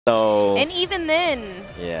So. And even then,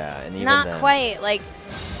 yeah, and even not then. quite. Like,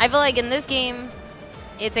 I feel like in this game,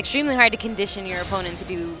 it's extremely hard to condition your opponent to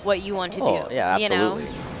do what you want to do. Yeah, absolutely. You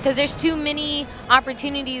know? Because there's too many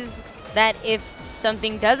opportunities that if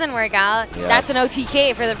something doesn't work out, that's an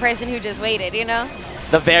OTK for the person who just waited, you know?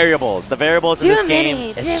 The variables in this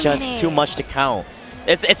game, it's just too much to count.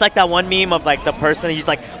 It's like that one meme of like the person just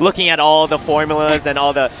like looking at all the formulas and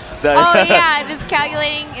all the oh yeah, just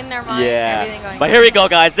calculating in their mind everything going. But here we go,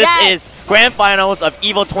 guys. This is Grand Finals of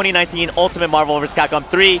EVO 2019 Ultimate Marvel vs. Capcom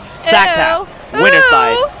 3 Sacktap winner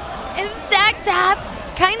side. And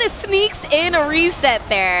Sacktap kind of sneaks in a reset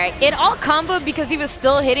there. It all comboed because he was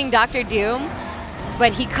still hitting Dr. Doom,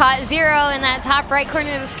 but he caught Zero in that top right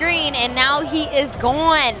corner of the screen, and now he is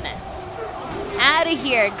gone. Out of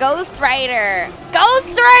here, Ghost Rider.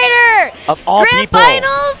 Ghost Rider! Of all Grand people.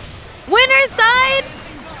 Finals, winner side.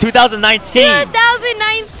 2019.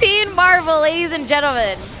 2019 Marvel, ladies and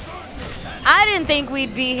gentlemen. I didn't think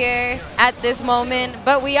we'd be here at this moment,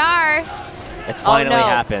 but we are. It's finally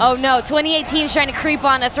happened. Oh no, 2018 is trying to creep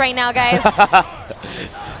on us right now, guys.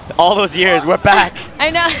 All those years, we're back. I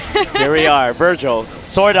know. Here we are, Virgil,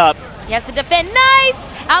 sword up. He has to defend. Nice!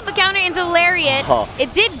 Alpha counter into Lariat. Oh.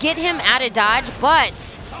 It did get him out of dodge, but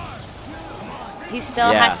he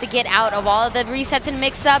still has to get out of all of the resets and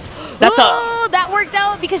mix-ups. That worked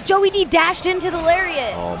out because Joey D dashed into the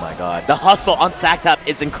Lariat. Oh my god. The hustle on Sacktap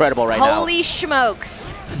is incredible right now. Holy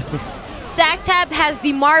smokes. Sacktap has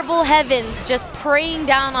the Marvel heavens just praying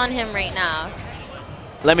down on him right now.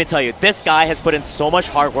 Let me tell you, this guy has put in so much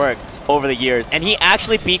hard work over the years, and he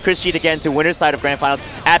actually beat Chris G to get into winner's side of Grand Finals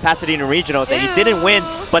at Pasadena Regionals, and he didn't win,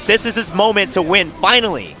 but this is his moment to win,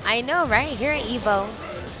 finally. I know, right? Here at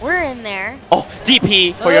EVO, we're in there. Oh,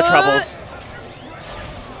 DP for your troubles.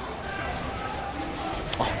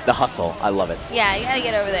 Oh, the hustle, I love it. Yeah, you gotta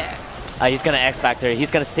get over there. He's gonna X Factor,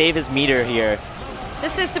 he's gonna save his meter here.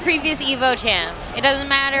 This is the previous EVO champ. It doesn't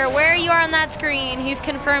matter where you are on that screen, he's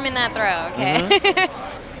confirming that throw, okay?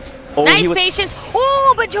 Oh, nice patience.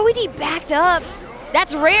 Oh, but Joey D backed up.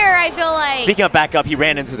 That's rare, I feel like. Speaking of back up, he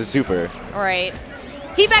ran into the super. Right.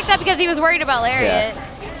 He backed up because he was worried about Lariat.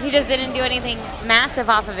 He just didn't do anything massive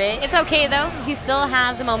off of it. It's okay, though. He still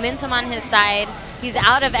has the momentum on his side. He's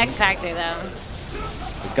out of X Factor, though.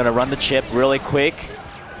 He's going to run the chip really quick.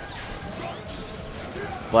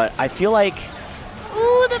 But I feel like...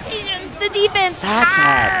 Ooh, the patience, the defense.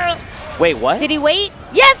 Sacktap. Wait, what? Did he wait?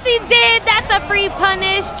 Yes, he did. That's a free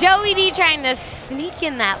punish. Joey D trying to sneak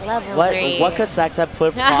in that level 3. What could Sacktap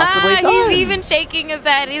possibly do? He's even shaking his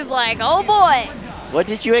head. He's like, oh boy. What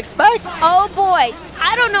did you expect? Oh boy.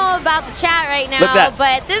 I don't know about the chat right now,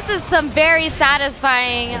 but this is some very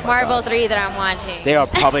satisfying Marvel 3 that I'm watching. They are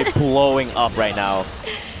probably blowing up right now.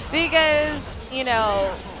 Because, you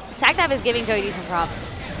know, Sacktap is giving Joey D some problems.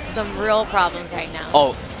 Some real problems right now.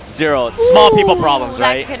 Oh, Zero. Small people problems,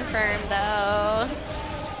 right? That confirmed, though.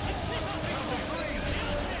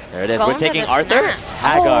 There it is. We're taking Arthur.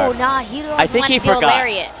 Hagar. Oh, nah, he doesn't I think want he to deal with forgot.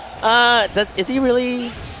 Lariat. Is he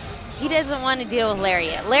really? He doesn't want to deal with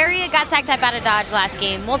Lariat. Lariat got Sacktap out of dodge last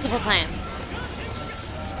game multiple times.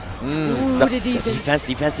 Ooh, the defense.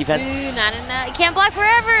 Ooh, not enough. You can't block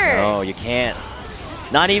forever. No, you can't.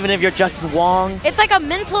 Not even if you're Justin Wong. It's like a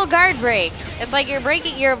mental guard break. It's like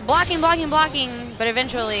you're blocking, but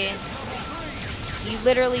eventually you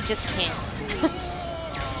literally just can't.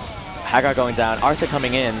 Hagar going down, Arthur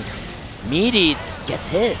coming in. Meaty gets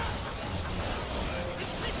hit.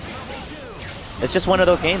 It's just one of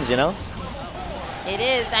those games, you know? It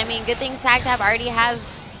is. I mean, good thing Sacktap already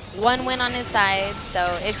has one win on his side.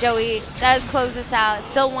 So if Joey does close this out, it's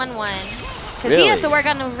still 1-1. Because he has to work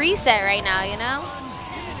on the reset right now, you know?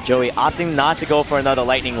 Joey opting not to go for another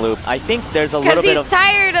lightning loop. I think there's a little bit of... Because he's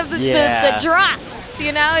tired of the drops,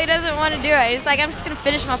 you know? He doesn't want to do it. He's like, I'm just going to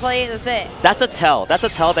finish my play. That's it. That's a tell. That's a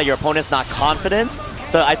tell that your opponent's not confident.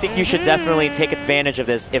 So I think you should definitely take advantage of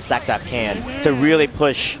this if Sacktap can to really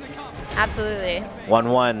push. Absolutely.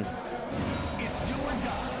 1-1.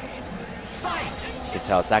 You can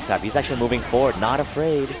tell Sacktap, he's actually moving forward, not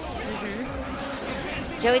afraid.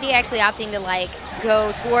 Joey D actually opting to like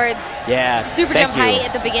go towards super jump height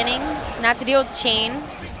at the beginning, not to deal with the chain.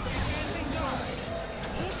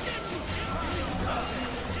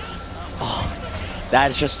 Oh,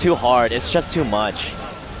 that is just too hard. It's just too much.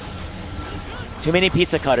 Too many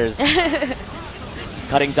pizza cutters.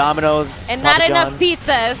 Cutting dominoes. And not enough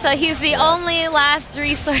pizza, so he's the only last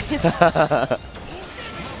resource.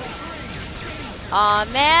 Aw,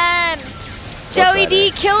 man. Joey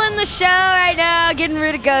D killing the show right now, getting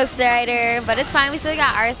rid of Ghost Rider. But it's fine, we still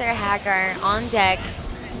got Arthur Hagar on deck.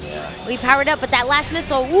 Yeah. We powered up, but that last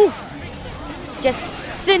missile, woo, just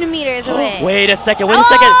centimeters away. Wait a second.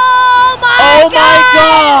 Oh my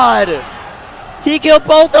God! He killed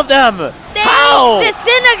both of them. They How?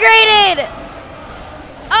 disintegrated.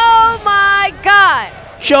 Oh my God.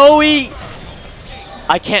 Joey.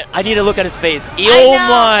 I need to look at his face. Oh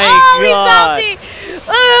my God. He's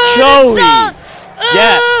salty. Joey.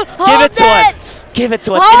 Yeah. Give it to us. us. Give it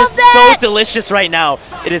to us. Hold It is so delicious right now.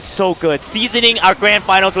 It is so good. Seasoning our grand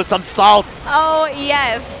finals with some salt. Oh,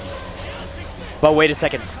 yes. But wait a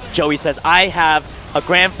second. Joey says, I have a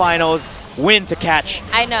grand finals win to catch.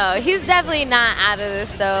 I know. He's definitely not out of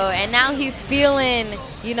this, though. And now he's feeling,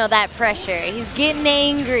 you know, that pressure. He's getting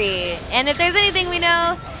angry. And if there's anything we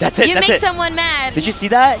know, you make someone mad. Did you see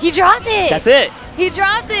that? He dropped it. That's it. He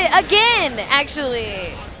dropped it again,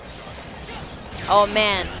 actually. Oh,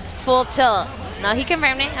 man. Full tilt. No, he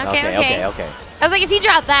confirmed it. Okay. Okay. I was like, if he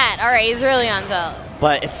dropped that, all right, he's really on tilt.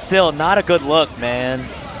 But it's still not a good look, man.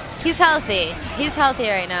 He's healthy. He's healthy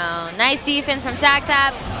right now. Nice defense from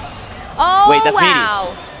Sacktap. Oh, wait, that's wow.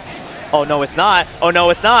 meaty. Oh, no, it's not. Oh, no,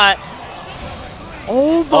 it's not.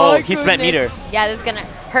 Oh, my Oh, he spent meter. Yeah, this is going to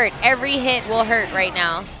hurt. Every hit will hurt right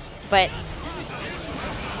now. But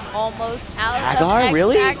almost out Hagar, of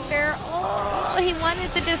really? X-Factor. Oh, he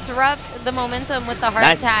wanted to disrupt the momentum with the hard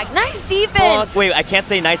Nice tag. Nice defense. Block. Wait, I can't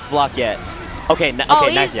say nice block yet. Okay,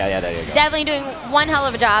 nice. Yeah, there you go. Definitely doing one hell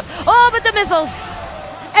of a job. Oh, but the missiles.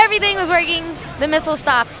 Everything was working. The missile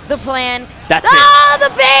stopped the plan. That's it. Oh, the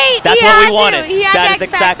bait! That's what we wanted. That is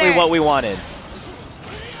exactly X-Factor. what we wanted.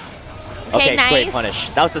 Okay, nice. great punish.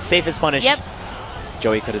 That was the safest punish Yep.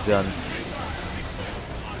 Joey could have done.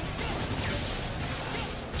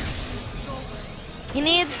 He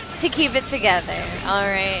needs to keep it together. All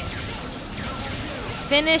right.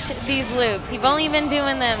 Finish these loops. You've only been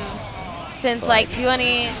doing them since like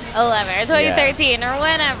 2011 or 2013 or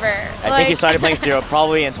whenever. I think he started playing Zero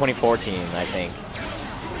probably in 2014, I think.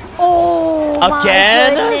 Oh,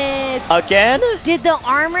 Again? my goodness. Again? Did the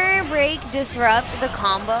armor break disrupt the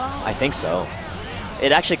combo? I think so.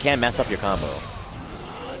 It actually can mess up your combo.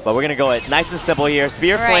 But we're going to go it nice and simple here.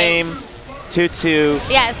 Spear Flame, 2-2.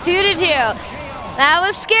 Yes, 2-2. That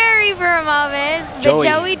was scary for a moment, but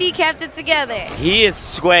Joey D kept it together. He is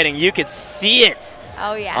sweating. You could see it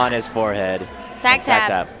on his forehead.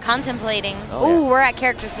 Sacktap contemplating. Ooh, we're at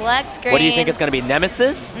character select screen. What do you think it's going to be?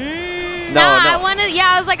 Nemesis? No, I want to. Yeah,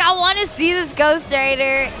 I was like, I want to see this Ghost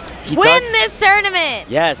Rider win this tournament.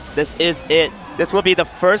 Yes, this is it. This will be the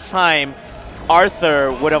first time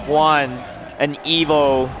Arthur would have won an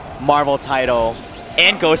EVO Marvel title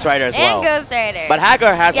and Ghost Rider as well. And Ghost Rider. But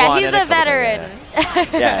Hagar has won. Yeah, he's a veteran.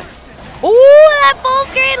 Yeah. Ooh, that full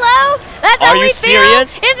screen low. That's how we feel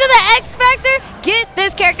serious? into the X Factor. Get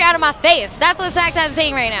this character out of my face. That's what Sacktap's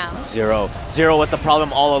saying right now. Zero was the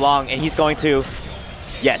problem all along, and he's going to,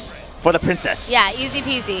 yes, for the princess. Yeah, easy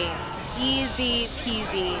peasy. Easy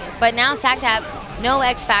peasy. But now Sacktap, no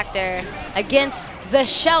X Factor against the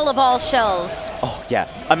shell of all shells. Oh, yeah.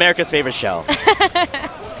 America's favorite shell.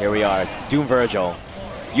 Here we are. Doom Virgil.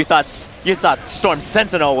 You thought Storm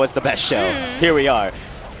Sentinel was the best shell. Here we are.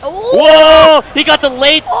 Ooh. Whoa! He got the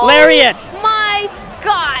late lariat! My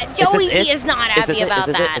God, Joey D is not happy about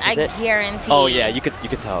that. I guarantee. Oh yeah, you could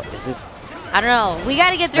tell. Is this? I don't know. We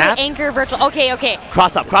got to get through anchor virtual. Okay.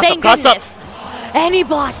 Cross up. Thank goodness. And he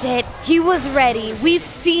blocked it. He was ready. We've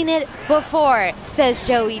seen it before, says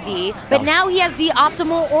Joey D. But now he has the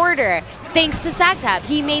optimal order. Thanks to Sacktap,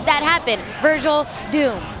 he made that happen. Virgil,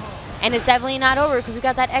 Doom. And it's definitely not over because we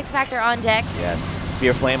got that X Factor on deck. Yes.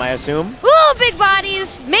 Spear Flame, I assume. Ooh, big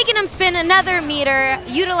bodies. Making him spin another meter,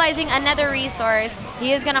 utilizing another resource.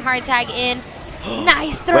 He is going to hard tag in.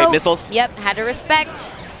 Nice throw. Wait, missiles? Yep, had to respect.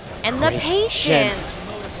 And the patience.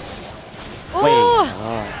 Ooh. Wait.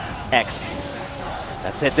 X.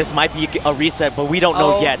 That's it. This might be a reset, but we don't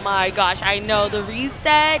know yet. Oh my gosh, I know. The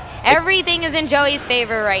reset. Everything is in Joey's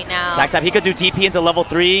favor right now. Sacktap, he could do DP into level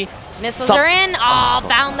 3. Missiles are in. Oh,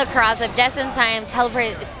 found the cross up just in time. Teleport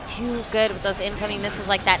is too good with those incoming missiles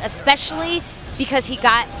like that, especially because he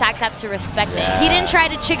got Sacktap to respect it. He didn't try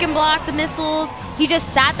to chicken block the missiles. He just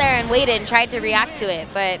sat there and waited and tried to react to it,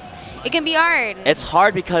 but it can be hard. It's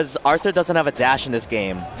hard because Arthur doesn't have a dash in this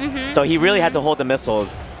game. So he really had to hold the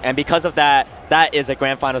missiles. And because of that, that is a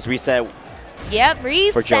Grand Finals reset. Yep,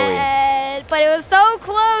 reset. For Joey. But it was so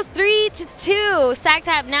close, 3-2.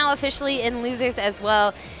 Sacktap now officially in losers as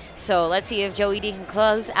well. So let's see if Joey D can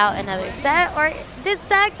close out another set, or did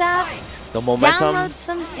Sacktap download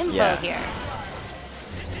some info here?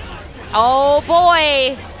 Oh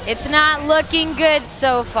boy, it's not looking good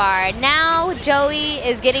so far. Now Joey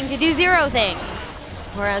is getting to do zero things,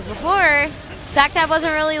 whereas before Sacktap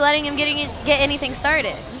wasn't really letting him get anything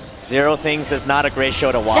started. Zero Things is not a great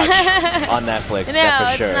show to watch on Netflix. No,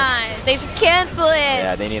 that's for sure. it's not. They should cancel it.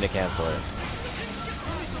 Yeah, they need to cancel it.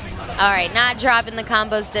 All right, not dropping the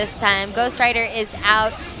combos this time. Ghost Rider is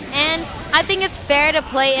out. And I think it's fair to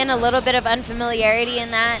play in a little bit of unfamiliarity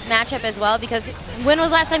in that matchup as well, because when was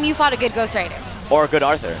the last time you fought a good Ghost Rider? Or a good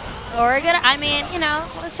Arthur. Or a good, I mean, you know,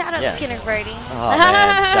 well, shout out to Skinner Birdie. Oh,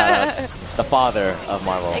 man. Shout outs. The father of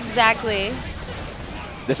Marvel. Exactly.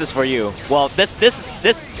 This is for you. Well, this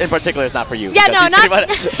in particular is not for you. Yeah, no, not, not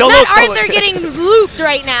Arthur getting looped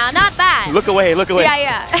right now. Not that. Look away, look away. Yeah,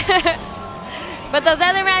 yeah. But those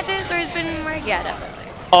other matches where it's been more, yeah, definitely.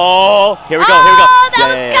 Oh, here we go, here we go. Oh, that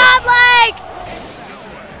was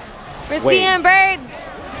godlike! We're seeing birds.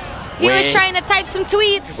 He was trying to type some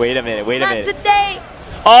tweets. Wait a minute, wait a minute. Not today.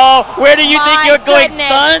 Oh, where do you think you're going,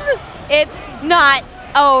 son? It's not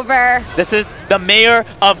over. This is the mayor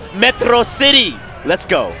of Metro City. Let's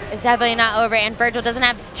go. It's definitely not over, and Virgil doesn't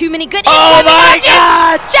have too many good Oh my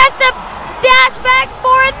God! Just a dash back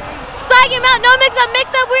forth, psych him out. No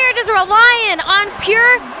mix-up. We are just relying on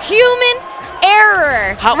pure human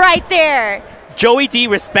error right there. Joey D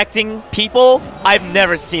respecting people, I've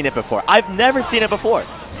never seen it before. I've never seen it before.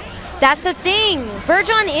 That's the thing.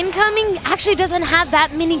 Virgil on incoming actually doesn't have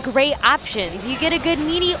that many great options. You get a good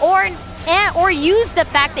meaty or use the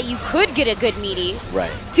fact that you could get a good meaty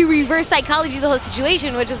to reverse psychology the whole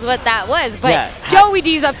situation, which is what that was. But yeah, Joey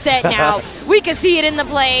D's upset now. We can see it in the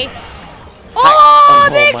play. Oh,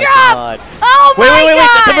 big drop! God. Oh my God!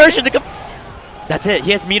 Wait, the conversion. That's it.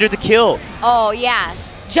 He has meter to kill. Oh, yeah.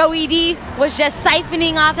 Joey D was just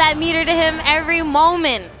siphoning off that meter to him every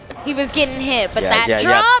moment he was getting hit. But that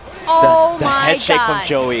drop, oh the my head shake God. from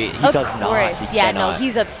Joey, he does not. Of course, yeah, no,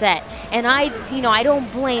 he's upset. And I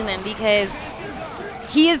don't blame him because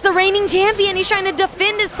he is the reigning champion. He's trying to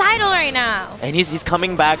defend his title right now. And he's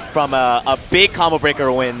coming back from a big combo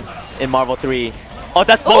breaker win in Marvel 3. Oh,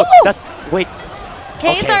 that's both. Wait.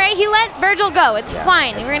 Okay, it's all right. He let Virgil go. It's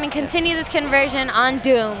fine. We're going to continue this conversion on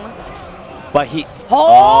Doom. But he...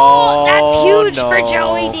 Oh, that's huge for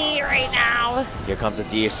Joey D right now. Here comes the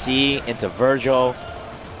DFC into Virgil.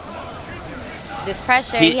 This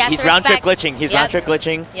pressure, he has he's to round trip glitching. He's round trip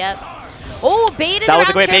glitching. Yep. Oh, baited that was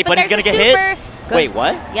a great bait, but he's going to get hit. Wait,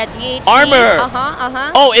 what? Yeah, DH. Armor.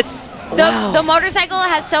 Oh, it's... The motorcycle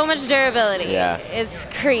has so much durability. Yeah. It's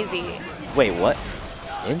crazy. Wait, what?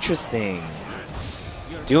 Interesting.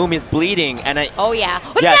 Doom is bleeding, and oh yeah,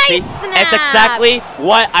 yeah, nice see, snap. That's exactly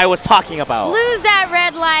what I was talking about. Lose that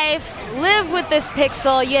red life. Live with this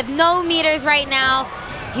pixel. You have no meters right now.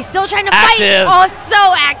 He's still trying to fight. Oh,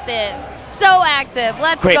 so active, so active.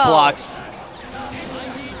 Let's go. Great blocks.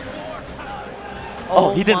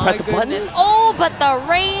 Oh, he didn't press a button. Oh, but the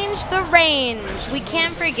range. We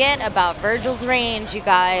can't forget about Virgil's range, you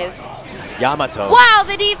guys. It's Yamato. Wow,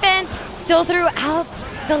 the defense still threw out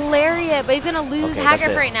the lariat, but he's going to lose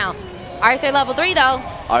Haggard right now. Arthur level 3, though.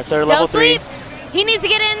 Arthur level 3. He needs to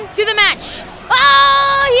get into the match.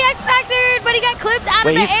 Oh, he X-Factored, but he got clipped out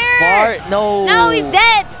of the air. No, he's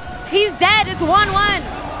dead. He's dead. It's 1-1.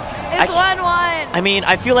 It's 1-1. I mean,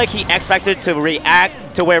 I feel like he X-Factored to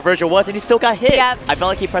react to where Virgil was, and he still got hit. Yep. I felt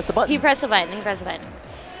like he pressed the button. He pressed the button.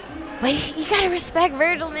 But you gotta respect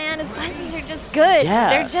Virgil, man. His buttons are just good. Yeah.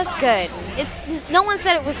 They're just good. No one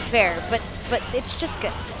said it was fair, but it's just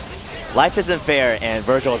good. Life isn't fair, and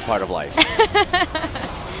Virgil is part of life.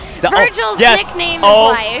 Virgil's nickname is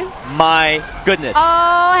life. Oh my goodness.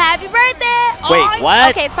 Oh, happy birthday! Wait, what?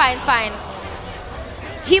 Okay, it's fine.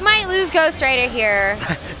 He might lose Ghost Rider here.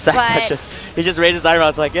 He just raised his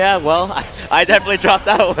eyebrows like, yeah, well, I definitely dropped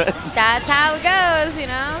that one. That's how it goes, you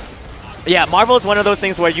know? Yeah, Marvel is one of those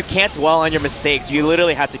things where you can't dwell on your mistakes. You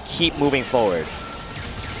literally have to keep moving forward.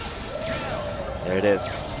 There it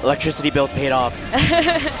is. Electricity bills paid off.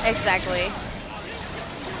 Exactly.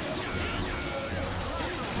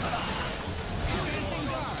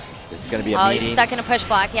 This is going to be a meeting. He's stuck in a push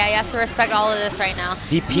block. Yeah, he has to respect all of this right now.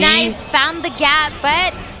 DP. Nice, found the gap,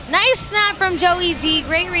 but nice snap from Joey D.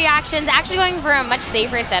 Great reactions. Actually going for a much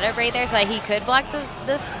safer setup right there so that he could block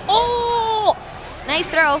the oh! Nice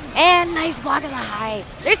throw, and nice block of the high.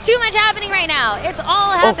 There's too much happening right now. It's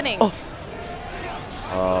all happening.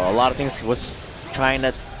 A lot of things was trying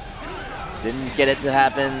to... Didn't get it to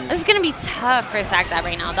happen. This is going to be tough for Sacktap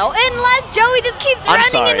right now, though, unless Joey just keeps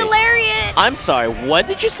running into Lariat. I'm sorry, what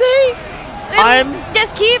did you say?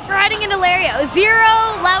 Just keep running into Lariat. 0,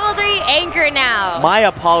 level 3, anchor now. My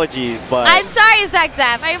apologies, but... I'm sorry,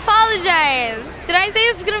 Sacktap. I apologize. Did I say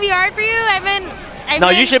this is going to be hard for you? No,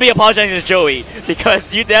 you should be apologizing to Joey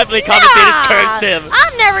because you definitely commentators cursed him.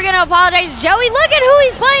 I'm never going to apologize to Joey. Look at who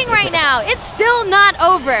he's playing right now. It's still not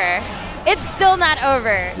over. it's still not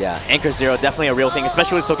over. Yeah, Anchor Zero, definitely a real thing,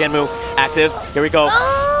 especially with Sogenmu active. Here we go.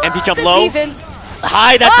 Empty jump The low. defense.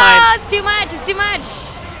 High that time. It's too much. It's too much.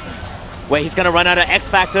 Wait, he's going to run out of X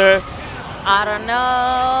Factor. I don't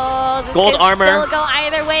know. This Gold could armor. Still go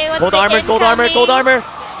either way. What's Gold the armor, gold armor, incoming? gold armor.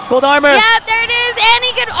 Gold armor. Yep, there it is. And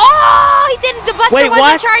he could. Oh, he didn't. The Buster Wait, wasn't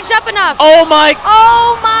what? charged up enough. Oh my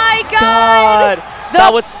Oh my God.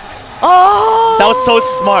 That was so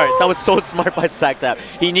Oh. smart. That was so smart by Sacktap.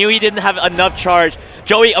 He knew he didn't have enough charge.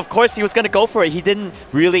 Joey, of course, he was going to go for it. He didn't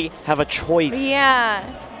really have a choice. Yeah.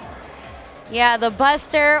 Yeah, the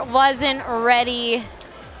Buster wasn't ready.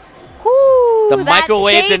 Whoo, The that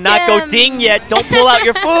microwave did saved not go him. ding yet. Don't pull out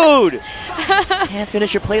your food. Can't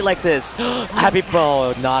finish your plate like this. Happy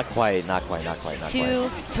bro. Not quite. 2-1.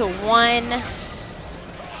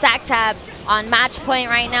 Sacktap on match point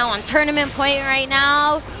right now, on tournament point right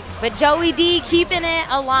now. But Joey D keeping it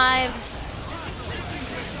alive.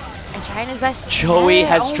 And trying his best. Joey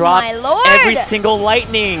has oh dropped my Lord. every single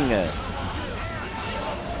lightning.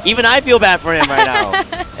 Even I feel bad for him right now.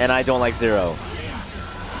 And I don't like Zero.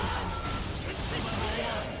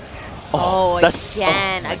 Oh,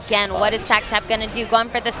 again. Oh What is Sacktap gonna do? Going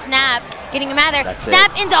for the snap, getting him out of there. That's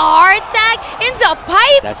Snap into hard tag, into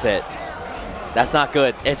pipe. That's it. That's not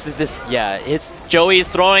good. It's this, yeah. It's Joey is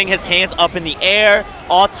throwing his hands up in the air,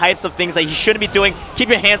 all types of things that he shouldn't be doing. Keep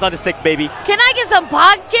your hands on the stick, baby. Can I get some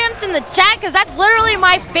pog jumps in the chat? Because that's literally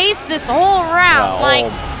my face this whole round. Wow.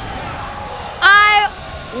 Like, I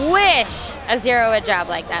wish a Zero would drop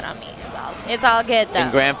like that on me. It's all good, though. In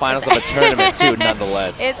grand finals of a tournament, too,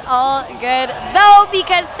 nonetheless. It's all good, though,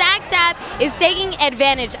 because Sacktap is taking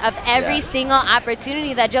advantage of every single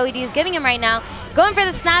opportunity that Joey D is giving him right now. Going for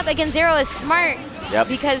the snap against Zero is smart. Yep.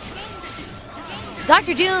 Because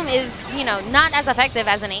Dr. Doom is, you know, not as effective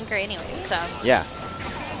as an anchor anyway, so. Yeah.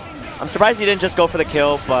 I'm surprised he didn't just go for the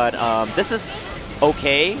kill, but this is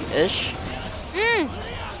okay-ish.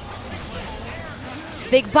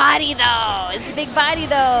 Big body though. It's a big body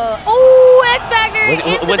though. Oh, X Factor.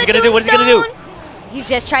 What's he gonna do? What's he gonna do? He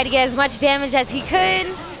just tried to get as much damage as he could.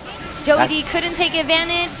 Joey D couldn't take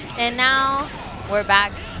advantage, and now we're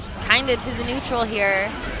back kind of to the neutral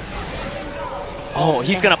here. Oh,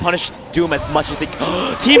 he's gonna punish Doom as much as he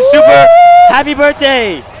can. Team Super, happy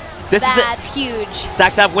birthday! That's huge.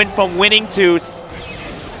 Sacktap went from winning to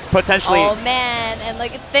potentially. Oh man, and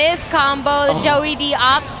look at this combo that Joey D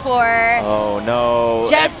opts for. Oh no.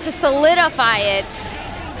 Just to solidify it.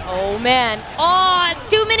 Oh man. Oh,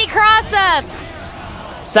 too many cross-ups.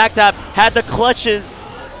 Sacktap had the clutches.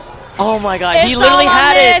 Oh my god, It's he literally all on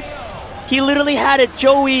had this. it. He literally had it,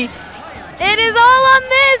 Joey. It is all on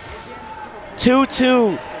this.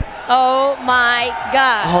 2-2. Oh my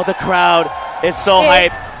god. Oh, the crowd is so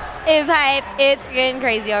hype. Is hype. It's getting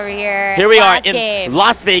crazy over here. Here we Last are in game.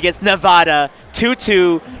 Las Vegas, Nevada,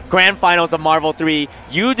 2-2 Grand Finals of Marvel 3.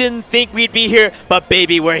 You didn't think we'd be here, but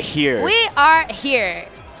baby, we're here. We are here.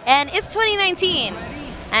 And it's 2019.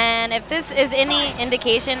 And if this is any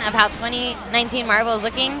indication of how 2019 Marvel is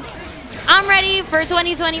looking, I'm ready for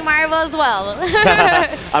 2020 Marvel as well.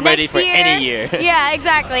 I'm ready for any year. Yeah,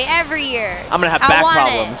 exactly. Every year. I'm going to have back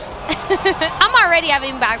problems. I'm already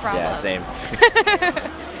having back problems. Yeah, same.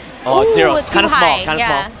 Oh, it's Zero. It's kind of small. Kind of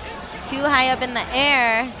small. Too high up in the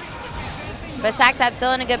air. But Sacktap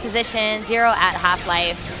still in a good position. Zero at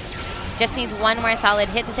half-life. Just needs one more solid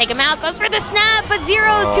hit to take him out. Goes for the snap, but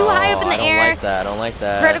Zero too high up in the air. I don't like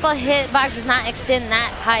that. Critical hit box does not extend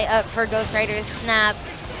that high up for Ghost Rider's snap.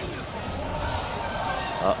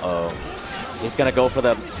 Uh-oh. He's going to go for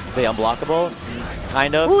the unblockable,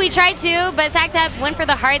 kind of. Ooh, he tried to, but Sacktap went for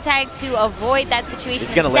the hard tag to avoid that situation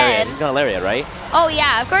He's going to lariat. He's going to lariat, right? Oh,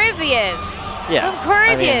 yeah, of course he is. Yeah. Of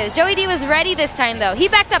course he is. Joey D was ready this time, though. He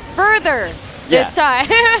backed up further this time.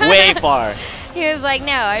 Way far. He was like,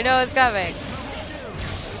 no, I know it's coming.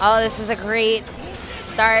 Oh, this is a great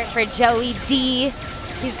start for Joey D.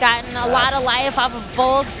 He's gotten a lot of life off of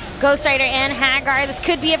both Ghost Rider and Hagar. This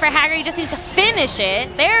could be it for Hagar. He just needs to finish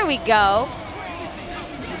it. There we go.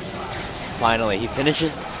 Finally, he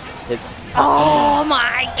finishes his Oh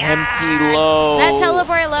my god. empty low. That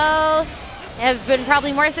teleport low has been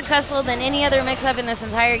probably more successful than any other mix-up in this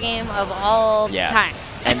entire game of all time.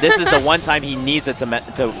 And this is the one time he needs it to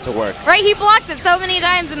work. Right, he blocked it so many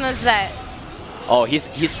times in this set. Oh, he's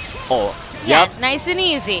Yeah, yep. nice and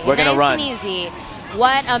easy. We're gonna run. Nice and easy.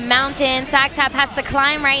 What a mountain Sacktap has to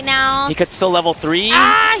climb right now. He could still level 3.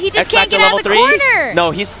 Ah, he just can't get out of the corner. No,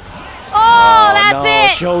 he's... Oh, that's no,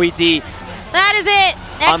 it. Joey D. That is it.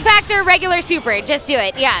 X Factor, regular super. Just do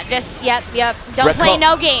it. Yeah, just, yep. Don't play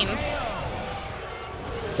no games.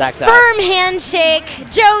 Sacktap. Firm handshake.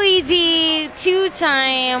 Joey D,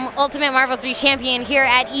 2-time Ultimate Marvel 3 champion here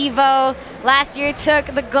at EVO. Last year took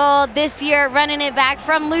the gold. This year running it back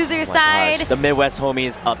from loser side. Gosh, the Midwest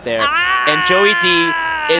homies up there. And Joey D